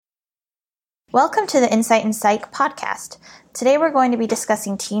Welcome to the Insight in Psych podcast. Today we're going to be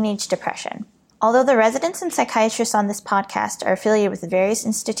discussing teenage depression. Although the residents and psychiatrists on this podcast are affiliated with various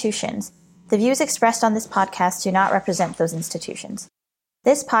institutions, the views expressed on this podcast do not represent those institutions.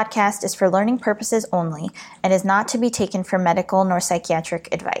 This podcast is for learning purposes only and is not to be taken for medical nor psychiatric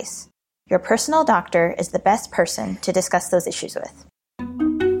advice. Your personal doctor is the best person to discuss those issues with.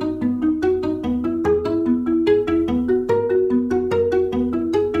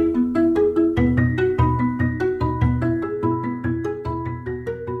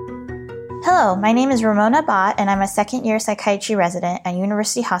 Hello, my name is Ramona Bott, and I'm a second-year psychiatry resident at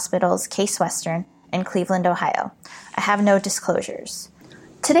University Hospitals Case Western in Cleveland, Ohio. I have no disclosures.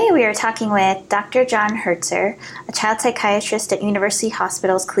 Today we are talking with Dr. John Hertzer, a child psychiatrist at University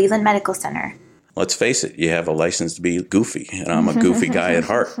Hospitals Cleveland Medical Center. Let's face it, you have a license to be goofy, and I'm a goofy guy at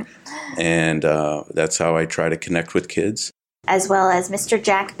heart. And that's how I try to connect with kids. As well as Mr.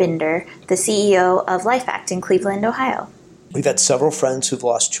 Jack Binder, the CEO of LifeAct in Cleveland, Ohio. We've had several friends who've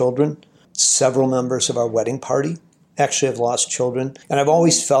lost children. Several members of our wedding party actually have lost children. And I've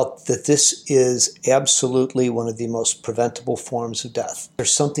always felt that this is absolutely one of the most preventable forms of death.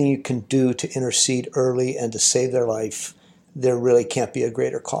 There's something you can do to intercede early and to save their life. There really can't be a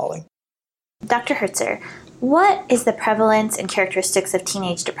greater calling. Dr. Hertzer, what is the prevalence and characteristics of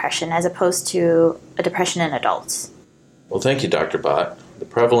teenage depression as opposed to a depression in adults? Well, thank you, Dr. Bott. The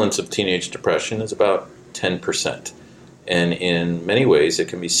prevalence of teenage depression is about 10%. And in many ways, it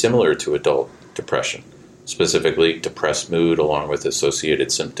can be similar to adult depression, specifically depressed mood along with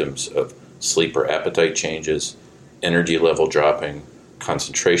associated symptoms of sleep or appetite changes, energy level dropping,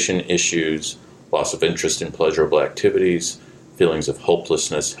 concentration issues, loss of interest in pleasurable activities, feelings of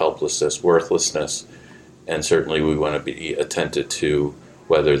hopelessness, helplessness, worthlessness, and certainly we want to be attentive to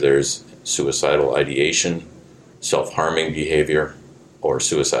whether there's suicidal ideation, self-harming behavior, or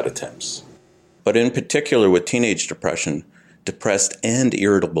suicide attempts. But in particular with teenage depression, depressed and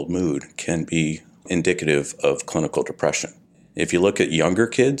irritable mood can be indicative of clinical depression. If you look at younger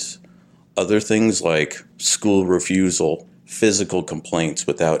kids, other things like school refusal, physical complaints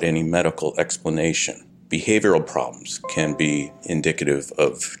without any medical explanation, behavioral problems can be indicative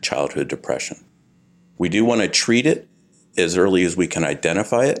of childhood depression. We do want to treat it as early as we can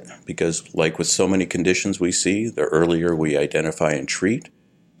identify it because, like with so many conditions we see, the earlier we identify and treat,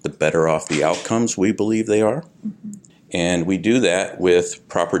 the better off the outcomes we believe they are. Mm-hmm. And we do that with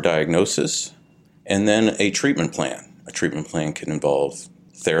proper diagnosis and then a treatment plan. A treatment plan can involve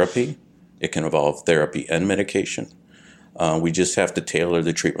therapy. It can involve therapy and medication. We just have to tailor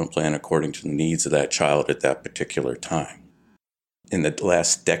the treatment plan according to the needs of that child at that particular time. In the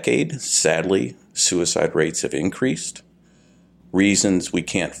last decade, sadly, suicide rates have increased. Reasons we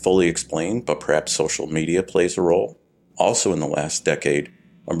can't fully explain, but perhaps social media plays a role. Also in the last decade,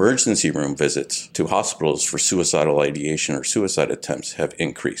 emergency room visits to hospitals for suicidal ideation or suicide attempts have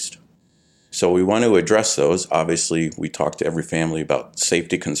increased. So we want to address those. Obviously, we talk to every family about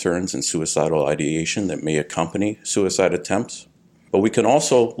safety concerns and suicidal ideation that may accompany suicide attempts. But we can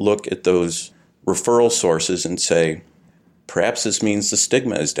also look at those referral sources and say, perhaps this means the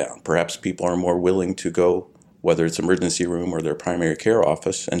stigma is down. Perhaps people are more willing to go, whether it's emergency room or their primary care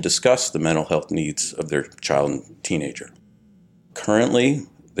office, and discuss the mental health needs of their child and teenager. Currently,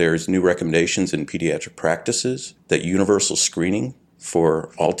 there's new recommendations in pediatric practices that universal screening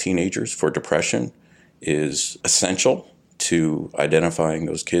for all teenagers for depression is essential to identifying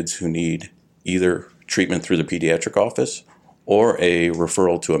those kids who need either treatment through the pediatric office or a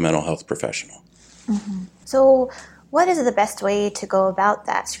referral to a mental health professional. Mm-hmm. So what is the best way to go about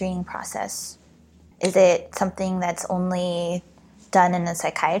that screening process? Is it something that's only done in a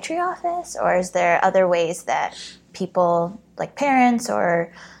psychiatry office, or is there other ways that people like parents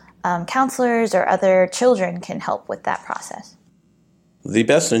or counselors or other children can help with that process? The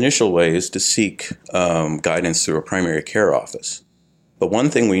best initial way is to seek guidance through a primary care office. But one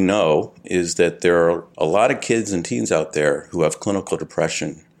thing we know is that there are a lot of kids and teens out there who have clinical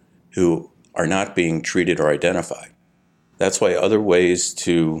depression who are not being treated or identified. That's why other ways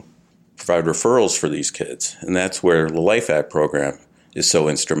to provide referrals for these kids, and that's where the LifeAct program is so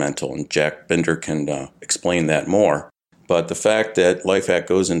instrumental, and Jack Binder can explain that more. But the fact that LifeAct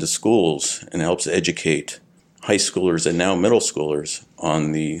goes into schools and helps educate high schoolers and now middle schoolers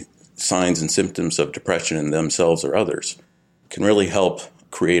on the signs and symptoms of depression in themselves or others can really help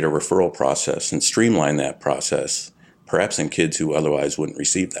create a referral process and streamline that process, perhaps in kids who otherwise wouldn't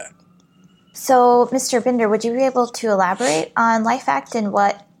receive that. So, Mr. Binder, would you be able to elaborate on LifeAct and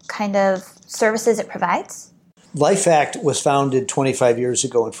what kind of services it provides? LifeAct was founded 25 years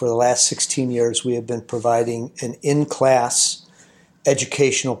ago, and for the last 16 years we have been providing an in-class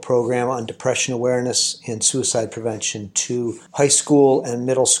educational program on depression awareness and suicide prevention to high school and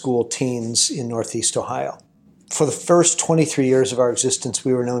middle school teens in Northeast Ohio. For the first 23 years of our existence,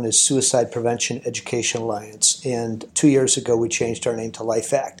 we were known as Suicide Prevention Education Alliance, and 2 years ago we changed our name to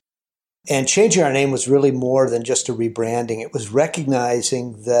LifeAct. And changing our name was really more than just a rebranding. It was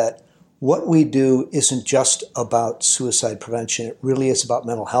recognizing that what we do isn't just about suicide prevention. It really is about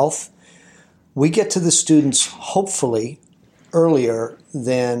mental health. We get to the students, hopefully, earlier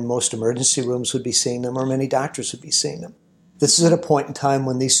than most emergency rooms would be seeing them or many doctors would be seeing them. This is at a point in time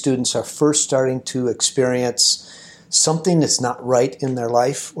when these students are first starting to experience something that's not right in their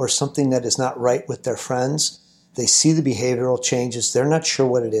life or something that is not right with their friends. They see the behavioral changes. They're not sure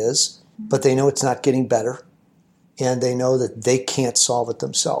what it is, but they know it's not getting better, and they know that they can't solve it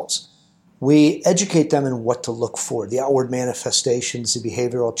themselves. We educate them in what to look for, the outward manifestations, the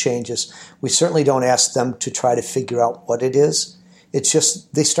behavioral changes. We certainly don't ask them to try to figure out what it is. It's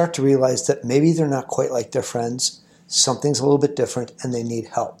just they start to realize that maybe they're not quite like their friends. Something's a little bit different, and they need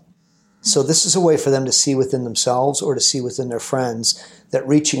help. So this is a way for them to see within themselves or to see within their friends that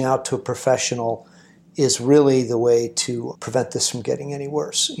reaching out to a professional is really the way to prevent this from getting any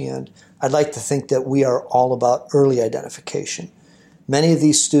worse. And I'd like to think that we are all about early identification. Many of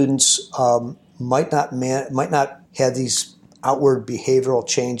these students might not have these outward behavioral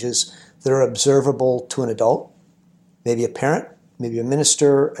changes that are observable to an adult, maybe a parent, maybe a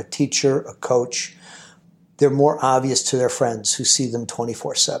minister, a teacher, a coach. They're more obvious to their friends who see them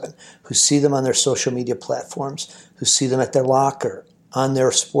 24/7, who see them on their social media platforms, who see them at their locker, on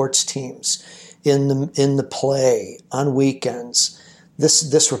their sports teams, in the play, on weekends.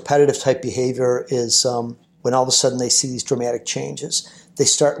 This repetitive type behavior is when all of a sudden they see these dramatic changes, they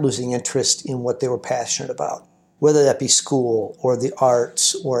start losing interest in what they were passionate about, whether that be school or the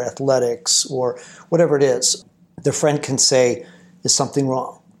arts or athletics or whatever it is. Their friend can say, "Is something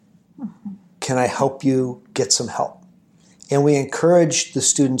wrong? Can I help you get some help?" And we encourage the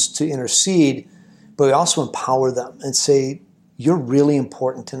students to intercede, but we also empower them and say, "You're really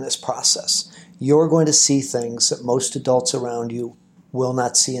important in this process. You're going to see things that most adults around you will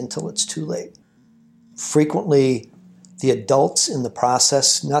not see until it's too late." Frequently, the adults in the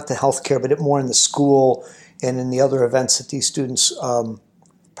process, not the healthcare, but more in the school and in the other events that these students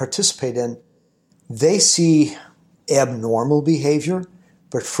participate in, they see abnormal behavior,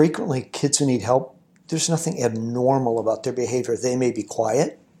 but frequently kids who need help, there's nothing abnormal about their behavior. They may be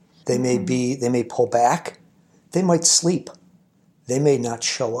quiet, they may pull back, they might sleep, they may not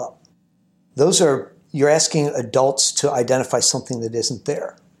show up. You're asking adults to identify something that isn't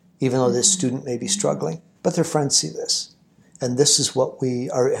there, even though this student may be struggling. But their friends see this. And this is what we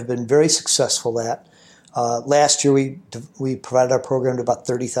have been very successful at. Last year, we provided our program to about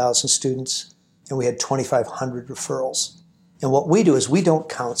 30,000 students, and we had 2,500 referrals. And what we do is we don't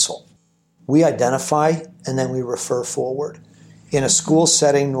counsel. We identify, and then we refer forward. In a school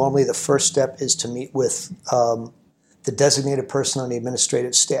setting, normally the first step is to meet with the designated person on the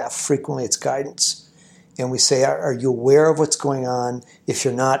administrative staff. Frequently, it's guidance. And we say, "Are you aware of what's going on? If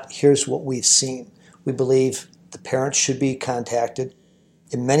you're not, here's what we've seen." We believe the parents should be contacted.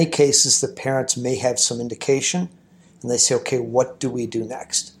 In many cases, the parents may have some indication, and they say, "Okay, what do we do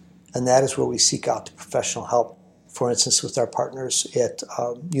next?" And that is where we seek out the professional help, for instance, with our partners at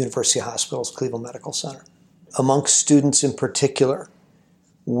University Hospitals, Cleveland Medical Center. Amongst students in particular,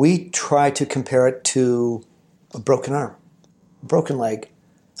 we try to compare it to a broken arm, a broken leg,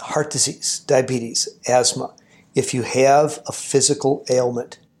 heart disease, diabetes, asthma. If you have a physical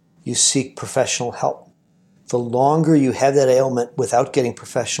ailment, you seek professional help. The longer you have that ailment without getting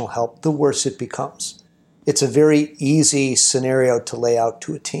professional help, the worse it becomes. It's a very easy scenario to lay out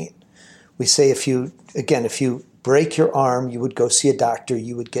to a teen. We say if you break your arm, you would go see a doctor,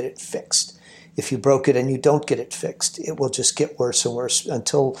 you would get it fixed. If you broke it and you don't get it fixed, it will just get worse and worse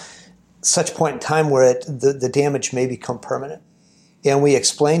until such point in time where the damage may become permanent. And we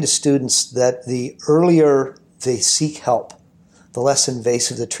explain to students that the earlier they seek help, the less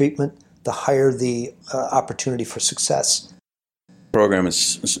invasive the treatment, the higher the opportunity for success. The program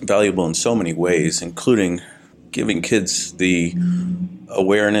is valuable in so many ways, including giving kids the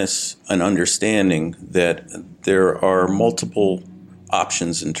awareness and understanding that there are multiple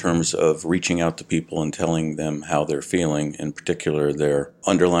options in terms of reaching out to people and telling them how they're feeling, in particular their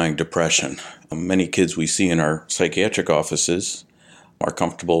underlying depression. Many kids we see in our psychiatric offices are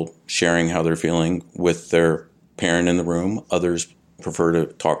comfortable sharing how they're feeling with their parent in the room. Others prefer to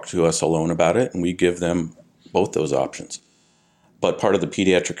talk to us alone about it, and we give them both those options. But part of the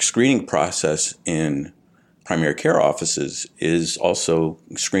pediatric screening process in primary care offices is also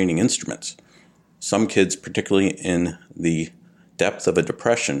screening instruments. Some kids, particularly in the depth of a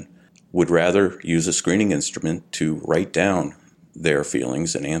depression would rather use a screening instrument to write down their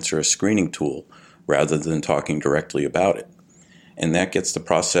feelings and answer a screening tool rather than talking directly about it. And that gets the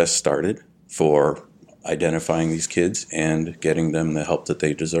process started for identifying these kids and getting them the help that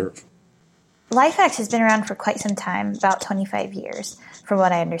they deserve. LifeAct has been around for quite some time, about 25 years, from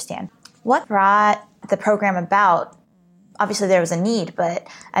what I understand. What brought the program about? Obviously there was a need, but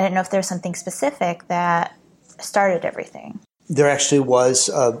I didn't know if there was something specific that started everything. There actually was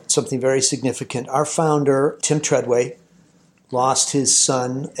something very significant. Our founder, Tim Treadway, lost his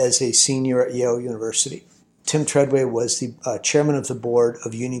son as a senior at Yale University. Tim Treadway was the chairman of the board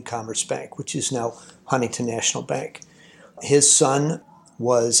of Union Commerce Bank, which is now Huntington National Bank. His son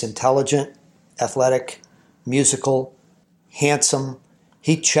was intelligent, athletic, musical, handsome.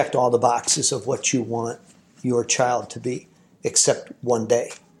 He checked all the boxes of what you want your child to be, except one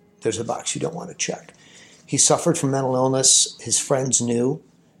day. There's a box you don't want to check. He suffered from mental illness. His friends knew.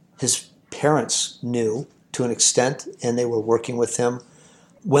 His parents knew to an extent, and they were working with him.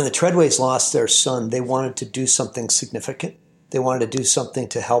 When the Treadways lost their son, they wanted to do something significant. They wanted to do something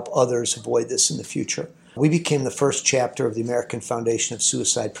to help others avoid this in the future. We became the first chapter of the American Foundation of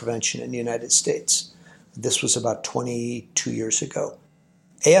Suicide Prevention in the United States. This was about 22 years ago.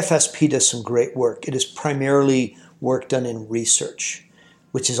 AFSP does some great work. It is primarily work done in research,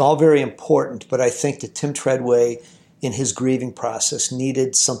 which is all very important, but I think that Tim Treadway, in his grieving process,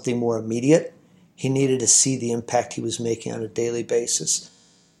 needed something more immediate. He needed to see the impact he was making on a daily basis.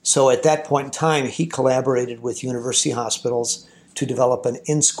 So at that point in time, he collaborated with university hospitals to develop an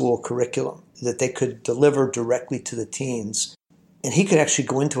in-school curriculum that they could deliver directly to the teens. And he could actually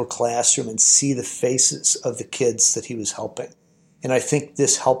go into a classroom and see the faces of the kids that he was helping. And I think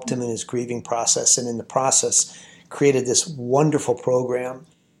this helped him in his grieving process, and in the process created this wonderful program.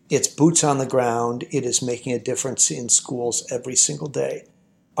 It's boots on the ground. It is making a difference in schools every single day.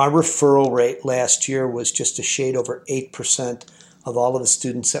 Our referral rate last year was just a shade over 8% of all of the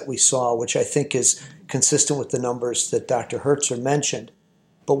students that we saw, which I think is consistent with the numbers that Dr. Hertzer mentioned.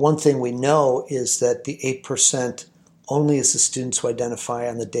 But one thing we know is that the 8% only is the students who identify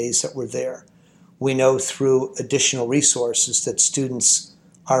on the days that we're there. We know through additional resources that students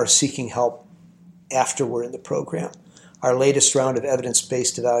are seeking help after we're in the program. Our latest round of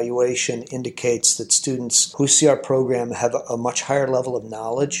evidence-based evaluation indicates that students who see our program have a much higher level of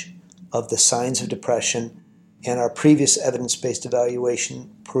knowledge of the signs of depression, and our previous evidence-based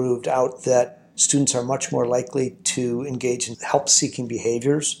evaluation proved out that students are much more likely to engage in help-seeking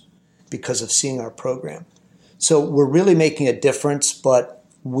behaviors because of seeing our program. So we're really making a difference, but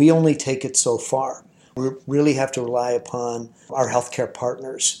we only take it so far. We really have to rely upon our healthcare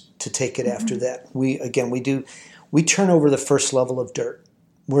partners to take it after that. We turn over the first level of dirt.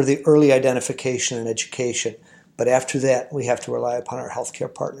 We're the early identification and education, but after that, we have to rely upon our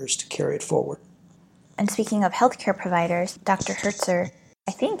healthcare partners to carry it forward. And speaking of healthcare providers, Dr. Hertzer,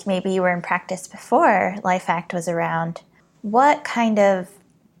 I think maybe you were in practice before LifeAct was around. What kind of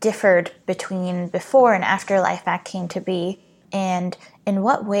differed between before and after LifeAct came to be? And in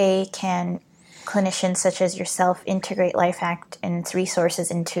what way can clinicians such as yourself integrate LifeAct and its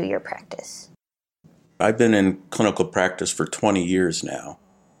resources into your practice? I've been in clinical practice for 20 years now.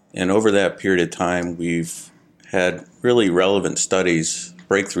 And over that period of time, we've had really relevant studies,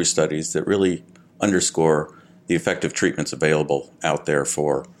 breakthrough studies that really underscore the effective treatments available out there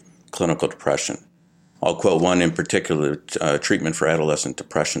for clinical depression. I'll quote one in particular, treatment for adolescent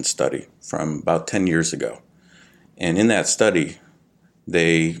depression study from about 10 years ago. And in that study,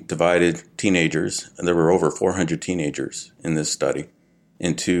 they divided teenagers, and there were over 400 teenagers in this study,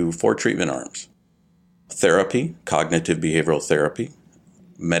 into 4 treatment arms. Therapy, cognitive behavioral therapy,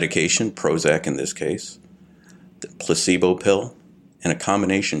 medication, Prozac in this case, the placebo pill, and a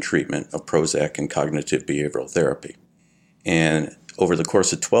combination treatment of Prozac and cognitive behavioral therapy. And over the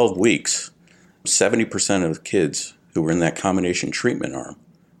course of 12 weeks, 70% of the kids who were in that combination treatment arm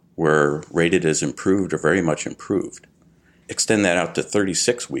were rated as improved or very much improved. Extend that out to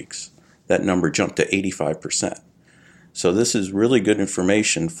 36 weeks, that number jumped to 85%. So this is really good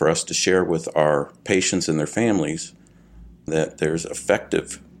information for us to share with our patients and their families that there's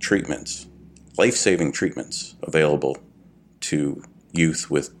effective treatments, life-saving treatments available to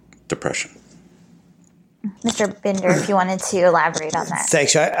youth with depression. Mr. Binder, if you wanted to elaborate on that.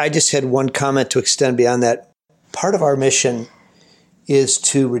 Thanks. I just had one comment to extend beyond that. Part of our mission is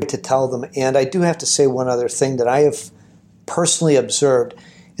to tell them, and I do have to say one other thing that I have personally observed,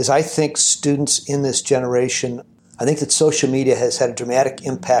 is I think students in this generation, I think that social media has had a dramatic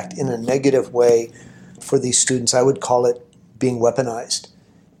impact in a negative way for these students. I would call it being weaponized.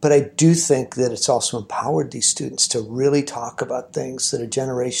 But I do think that it's also empowered these students to really talk about things that a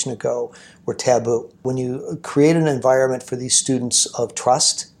generation ago were taboo. When you create an environment for these students of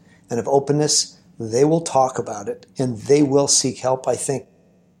trust and of openness, they will talk about it and they will seek help, I think,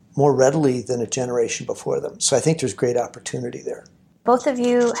 more readily than a generation before them. So I think there's great opportunity there. Both of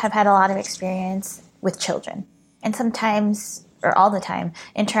you have had a lot of experience with children, and sometimes, or all the time,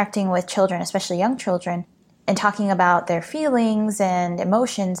 interacting with children, especially young children, and talking about their feelings and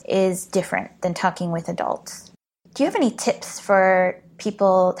emotions is different than talking with adults. Do you have any tips for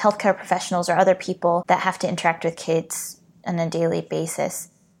people, healthcare professionals or other people that have to interact with kids on a daily basis,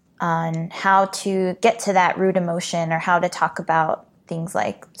 on how to get to that root emotion or how to talk about things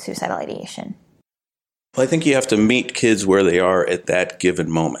like suicidal ideation? Well, I think you have to meet kids where they are at that given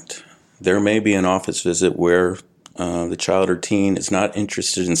moment. There may be an office visit where the child or teen is not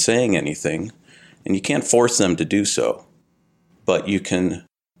interested in saying anything, and you can't force them to do so. But you can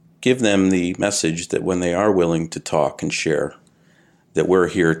give them the message that when they are willing to talk and share, that we're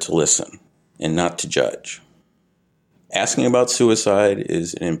here to listen and not to judge. Asking about suicide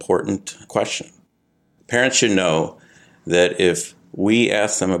is an important question. Parents should know that if we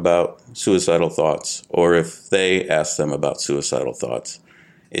ask them about suicidal thoughts, or if they ask them about suicidal thoughts,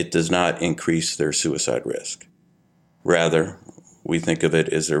 it does not increase their suicide risk. Rather, we think of it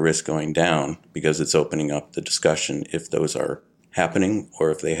as their risk going down because it's opening up the discussion if those are happening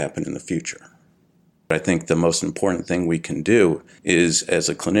or if they happen in the future. I think the most important thing we can do is, as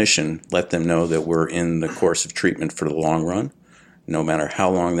a clinician, let them know that we're in the course of treatment for the long run, no matter how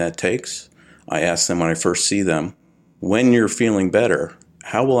long that takes. I ask them when I first see them, when you're feeling better,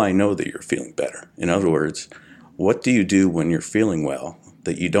 how will I know that you're feeling better? In other words, what do you do when you're feeling well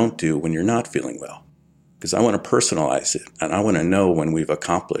that you don't do when you're not feeling well? Because I want to personalize it, and I want to know when we've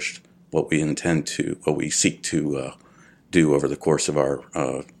accomplished what we seek to do over the course of our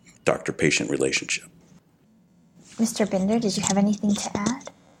doctor-patient relationship. Mr. Binder, did you have anything to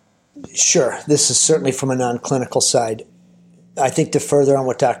add? Sure. This is certainly from a non-clinical side. I think to further on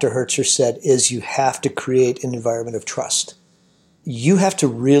what Dr. Hertzer said is you have to create an environment of trust. You have to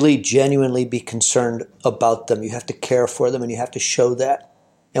really genuinely be concerned about them. You have to care for them, and you have to show that.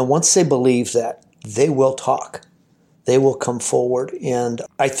 And once they believe that, they will talk. They will come forward. And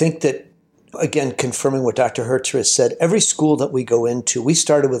I think that, again, confirming what Dr. Hertzer has said, every school that we go into, we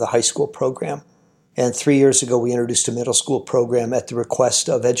started with a high school program. And 3 years ago, we introduced a middle school program at the request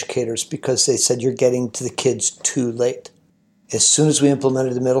of educators because they said, you're getting to the kids too late. As soon as we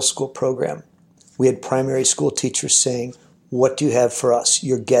implemented the middle school program, we had primary school teachers saying, what do you have for us?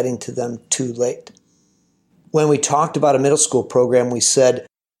 You're getting to them too late. When we talked about a middle school program, we said,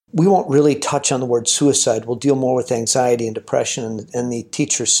 we won't really touch on the word suicide. We'll deal more with anxiety and depression. And the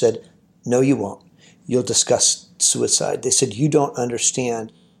teachers said, no, you won't. You'll discuss suicide. They said, you don't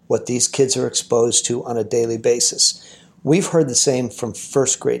understand what these kids are exposed to on a daily basis. We've heard the same from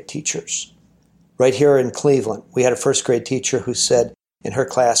first grade teachers. Right here in Cleveland, we had a first grade teacher who said in her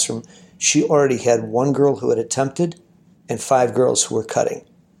classroom, she already had one girl who had attempted and 5 girls who were cutting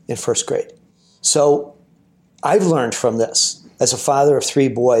in first grade. So I've learned from this. As a father of 3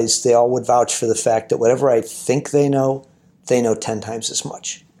 boys, they all would vouch for the fact that whatever I think they know 10 times as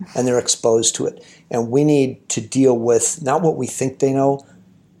much. And they're exposed to it. And we need to deal with not what we think they know,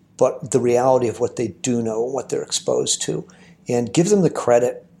 but the reality of what they do know and what they're exposed to. And give them the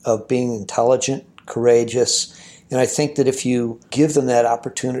credit of being intelligent, courageous. And I think that if you give them that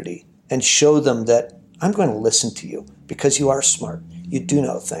opportunity and show them that I'm going to listen to you because you are smart, you do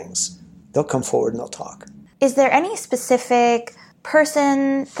know things, they'll come forward and they'll talk. Is there any specific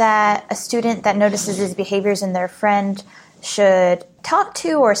person that a student that notices these behaviors in their friend should talk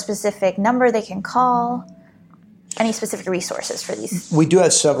to, or a specific number they can call? Any specific resources for these? We do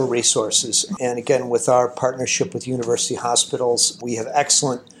have several resources. And again, with our partnership with university hospitals, we have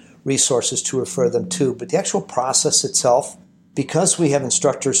excellent resources to refer them to. But the actual process itself, because we have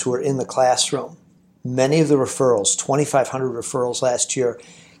instructors who are in the classroom, many of the referrals, 2,500 referrals last year,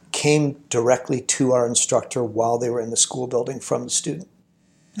 came directly to our instructor while they were in the school building from the student.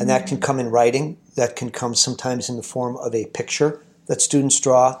 And that can come in writing. That can come sometimes in the form of a picture that students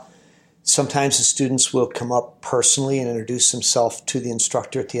draw. Sometimes the students will come up personally and introduce themselves to the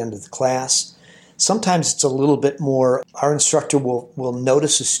instructor at the end of the class. Sometimes it's a little bit more, our instructor will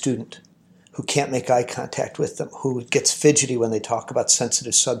notice a student who can't make eye contact with them, who gets fidgety when they talk about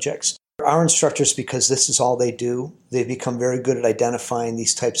sensitive subjects. Our instructors, because this is all they do, they've become very good at identifying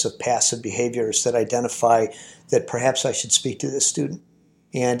these types of passive behaviors that identify that perhaps I should speak to this student.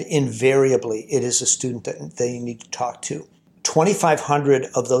 And invariably, it is a student that they need to talk to. 2,500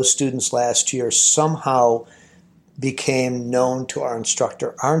 of those students last year somehow became known to our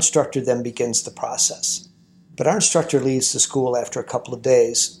instructor. Our instructor then begins the process. But our instructor leaves the school after a couple of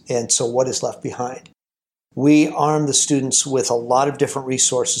days, and so what is left behind? We arm the students with a lot of different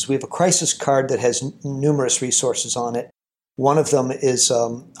resources. We have a crisis card that has numerous resources on it. One of them is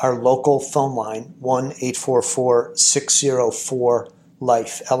our local phone line,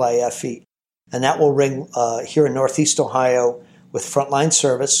 1-844-604-LIFE, L-I-F-E. And that will ring here in Northeast Ohio with frontline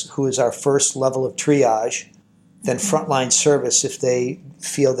service, who is our first level of triage. Then frontline service, if they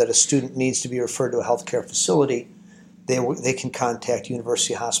feel that a student needs to be referred to a healthcare facility, they can contact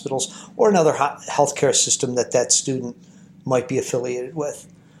university hospitals or another healthcare system that student might be affiliated with.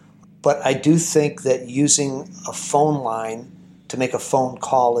 But I do think that using a phone line to make a phone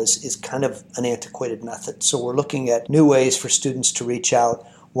call is kind of an antiquated method. So we're looking at new ways for students to reach out.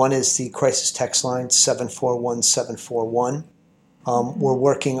 One is the crisis text line, 741-741. We're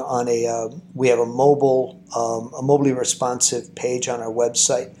working on we have a mobily responsive page on our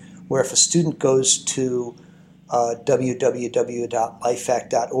website where if a student goes to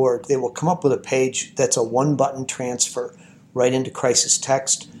www.lifeact.org, they will come up with a page that's a one-button transfer right into crisis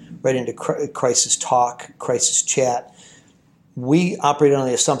text, right into crisis talk, crisis chat. We operate on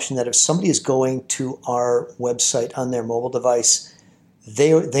the assumption that if somebody is going to our website on their mobile device,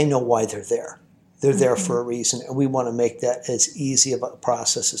 they know why they're there. They're there for a reason, and we want to make that as easy of a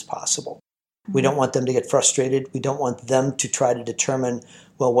process as possible. We don't want them to get frustrated. We don't want them to try to determine,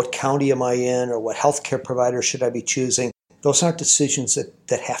 well, what county am I in or what healthcare provider should I be choosing? Those aren't decisions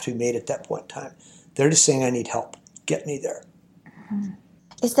that have to be made at that point in time. They're just saying, I need help. Get me there.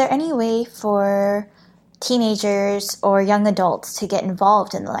 Is there any way for teenagers or young adults to get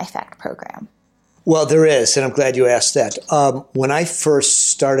involved in the LifeAct program? Well, there is, and I'm glad you asked that. When I first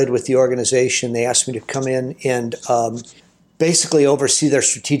started with the organization, they asked me to come in and basically oversee their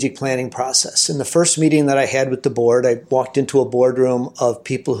strategic planning process. In the first meeting that I had with the board, I walked into a boardroom of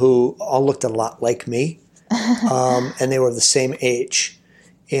people who all looked a lot like me, and they were the same age.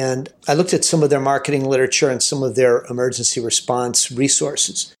 And I looked at some of their marketing literature and some of their emergency response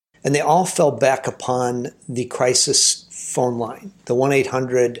resources, and they all fell back upon the crisis phone line, the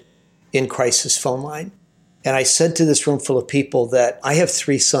 1-800 in crisis phone line. And I said to this room full of people that I have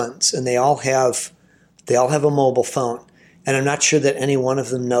 3 sons, and they all have a mobile phone. And I'm not sure that any one of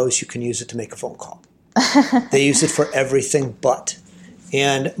them knows you can use it to make a phone call. They use it for everything but.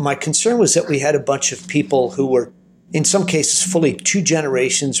 And my concern was that we had a bunch of people who were, in some cases, fully 2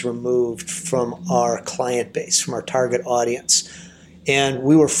 generations removed from our client base, from our target audience. And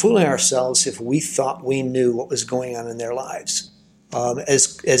we were fooling ourselves if we thought we knew what was going on in their lives.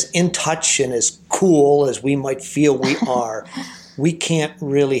 As in touch and as cool as we might feel we are, we can't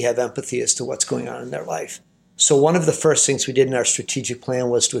really have empathy as to what's going on in their life. So one of the first things we did in our strategic plan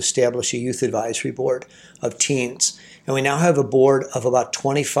was to establish a youth advisory board of teens. And we now have a board of about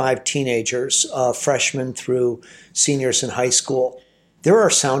 25 teenagers, freshmen through seniors in high school. They're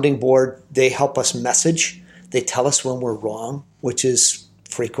our sounding board. They help us message. They tell us when we're wrong, which is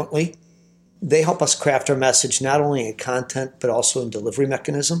frequently. They help us craft our message not only in content, but also in delivery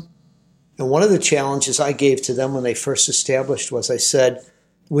mechanism. And one of the challenges I gave to them when they first established was I said,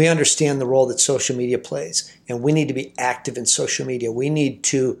 we understand the role that social media plays, and we need to be active in social media. We need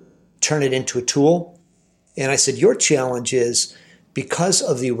to turn it into a tool. And I said, your challenge is, because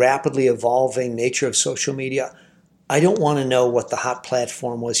of the rapidly evolving nature of social media, I don't want to know what the hot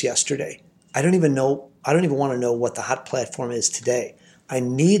platform was yesterday. I don't even want to know what the hot platform is today. I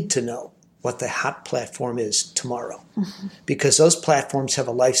need to know what the hot platform is tomorrow. Because those platforms have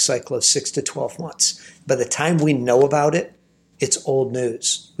a life cycle of 6 to 12 months. By the time we know about it, it's old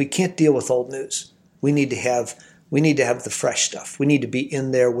news. We can't deal with old news. We need to have the fresh stuff. We need to be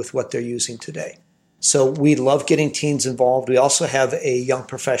in there with what they're using today. So we love getting teens involved. We also have a young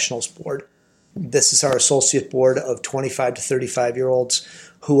professionals board. This is our associate board of 25 to 35-year-olds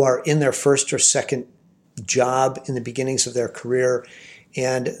who are in their first or second job in the beginnings of their career.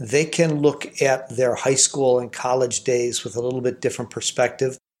 And they can look at their high school and college days with a little bit different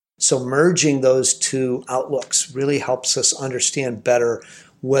perspective. So merging those 2 outlooks really helps us understand better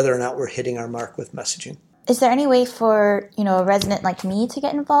whether or not we're hitting our mark with messaging. Is there any way for, a resident like me to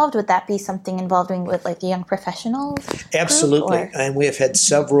get involved? Would that be something involving with the young professionals? Absolutely. And we have had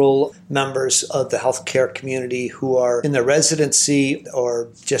several members of the healthcare community who are in their residency or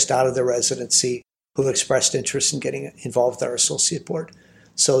just out of their residency who have expressed interest in getting involved with our associate board.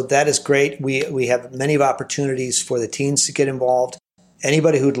 So that is great. We have many opportunities for the teens to get involved.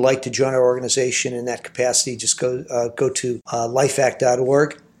 Anybody who'd like to join our organization in that capacity, just go to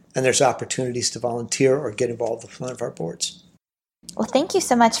lifeact.org, and there's opportunities to volunteer or get involved with one of our boards. Well, thank you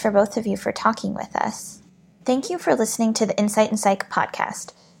so much for both of you for talking with us. Thank you for listening to the Insight in Psych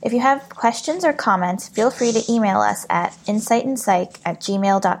podcast. If you have questions or comments, feel free to email us at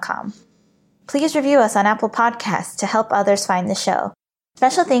insightinpsych@gmail.com. Please review us on Apple Podcasts to help others find the show.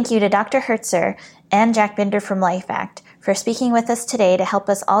 Special thank you to Dr. Hertzer and Jack Binder from LifeAct for speaking with us today to help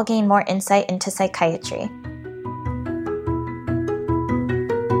us all gain more insight into psychiatry.